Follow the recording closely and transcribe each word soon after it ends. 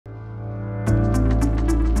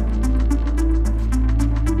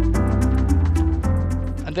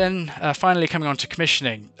Then finally coming on to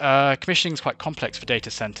commissioning. Commissioning is quite complex for data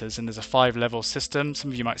centers, and there's a 5-level system. Some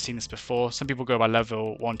of you might have seen this before. Some people go by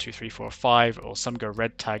level 1, 2, 3, 4, 5, or some go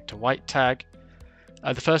red tag to white tag.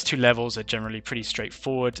 The first 2 levels are generally pretty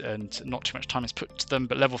straightforward and not too much time is put to them,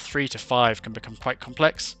 but level 3 to 5 can become quite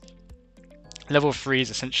complex. Level 3 is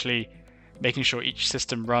essentially making sure each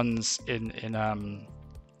system runs in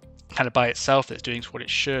kind of by itself, that it's doing what it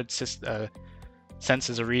should,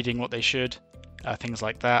 sensors are reading what they should, things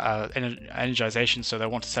like that. Energization, so they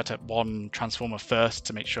want to set up one transformer first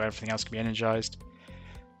to make sure everything else can be energized.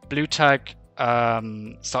 Blue tag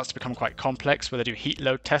starts to become quite complex, where they do heat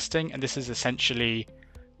load testing, and this is essentially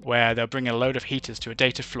where they'll bring a load of heaters to a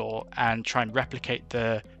data floor and try and replicate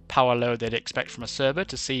the power load they'd expect from a server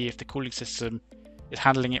to see if the cooling system is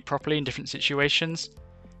handling it properly in different situations.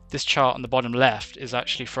 This chart on the bottom left is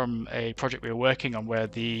actually from a project we were working on, where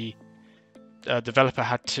the developer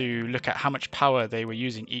had to look at how much power they were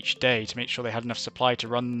using each day to make sure they had enough supply to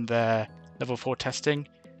run their level 4 testing.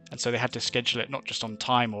 And so they had to schedule it not just on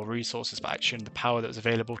time or resources, but actually on the power that was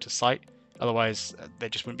available to site. Otherwise, they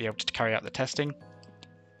just wouldn't be able to carry out the testing.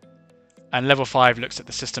 And level 5 looks at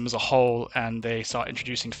the system as a whole, and they start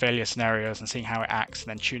introducing failure scenarios and seeing how it acts, and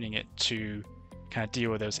then tuning it to kind of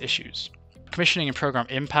deal with those issues. Commissioning and program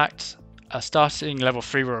impact. Starting level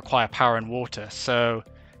 3 will require power and water. So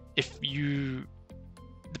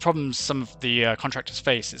the problems some of the contractors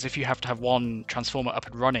face is if you have to have one transformer up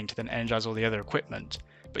and running to then energize all the other equipment,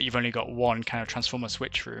 but you've only got one kind of transformer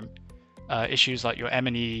switch room. Issues like your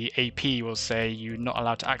M&E AP will say you're not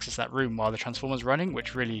allowed to access that room while the transformer's running,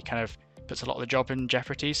 which really kind of puts a lot of the job in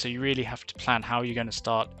jeopardy. So you really have to plan how you're going to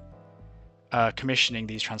start commissioning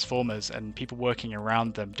these transformers and people working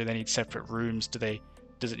around them. Do they need separate rooms?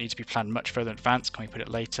 Does it need to be planned much further in advance? Can we put it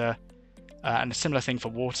later? And a similar thing for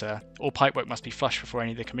water. All pipework must be flushed before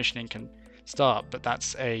any of the commissioning can start, but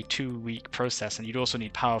that's a 2-week process, and you'd also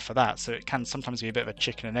need power for that, so it can sometimes be a bit of a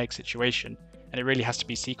chicken and egg situation, and it really has to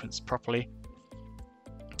be sequenced properly.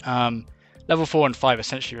 Level 4 and 5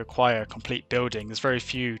 essentially require a complete building. There's very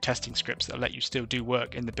few testing scripts that let you still do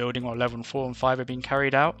work in the building while level 4 and 5 are being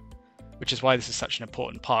carried out, which is why this is such an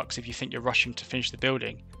important part, because if you think you're rushing to finish the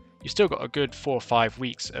building, you've still got a good 4 or 5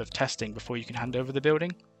 weeks of testing before you can hand over the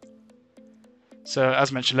building. So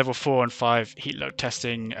as mentioned, level 4 and 5 heat load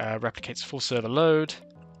testing replicates full server load.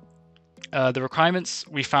 The requirements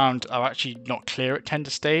we found are actually not clear at tender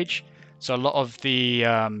stage. So a lot of the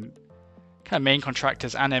kind of main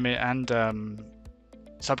contractors and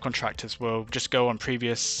subcontractors will just go on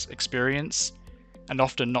previous experience and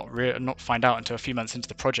often not find out until a few months into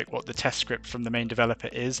the project what the test script from the main developer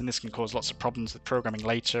is, and this can cause lots of problems with programming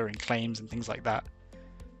later and claims and things like that.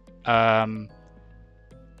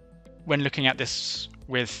 When looking at this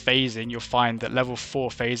with phasing, you'll find that level 4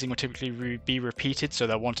 phasing will typically be repeated, so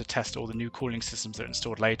they'll want to test all the new cooling systems that are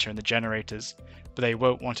installed later in the generators, but they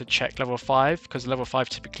won't want to check level 5, because level 5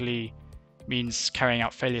 typically means carrying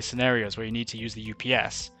out failure scenarios where you need to use the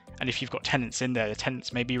UPS, and if you've got tenants in there, the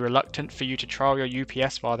tenants may be reluctant for you to trial your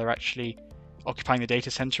UPS while they're actually occupying the data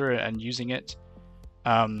center and using it.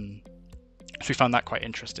 So we found that quite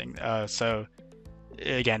interesting. So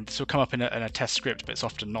again, this will come up in a test script, but it's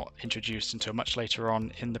often not introduced until much later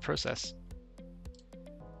on in the process.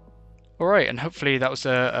 Alright, and hopefully that was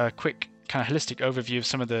a quick kind of holistic overview of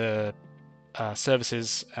some of the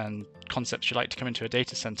services and concepts you'd like to come into a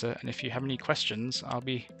data center, and if you have any questions, I'll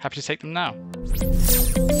be happy to take them now.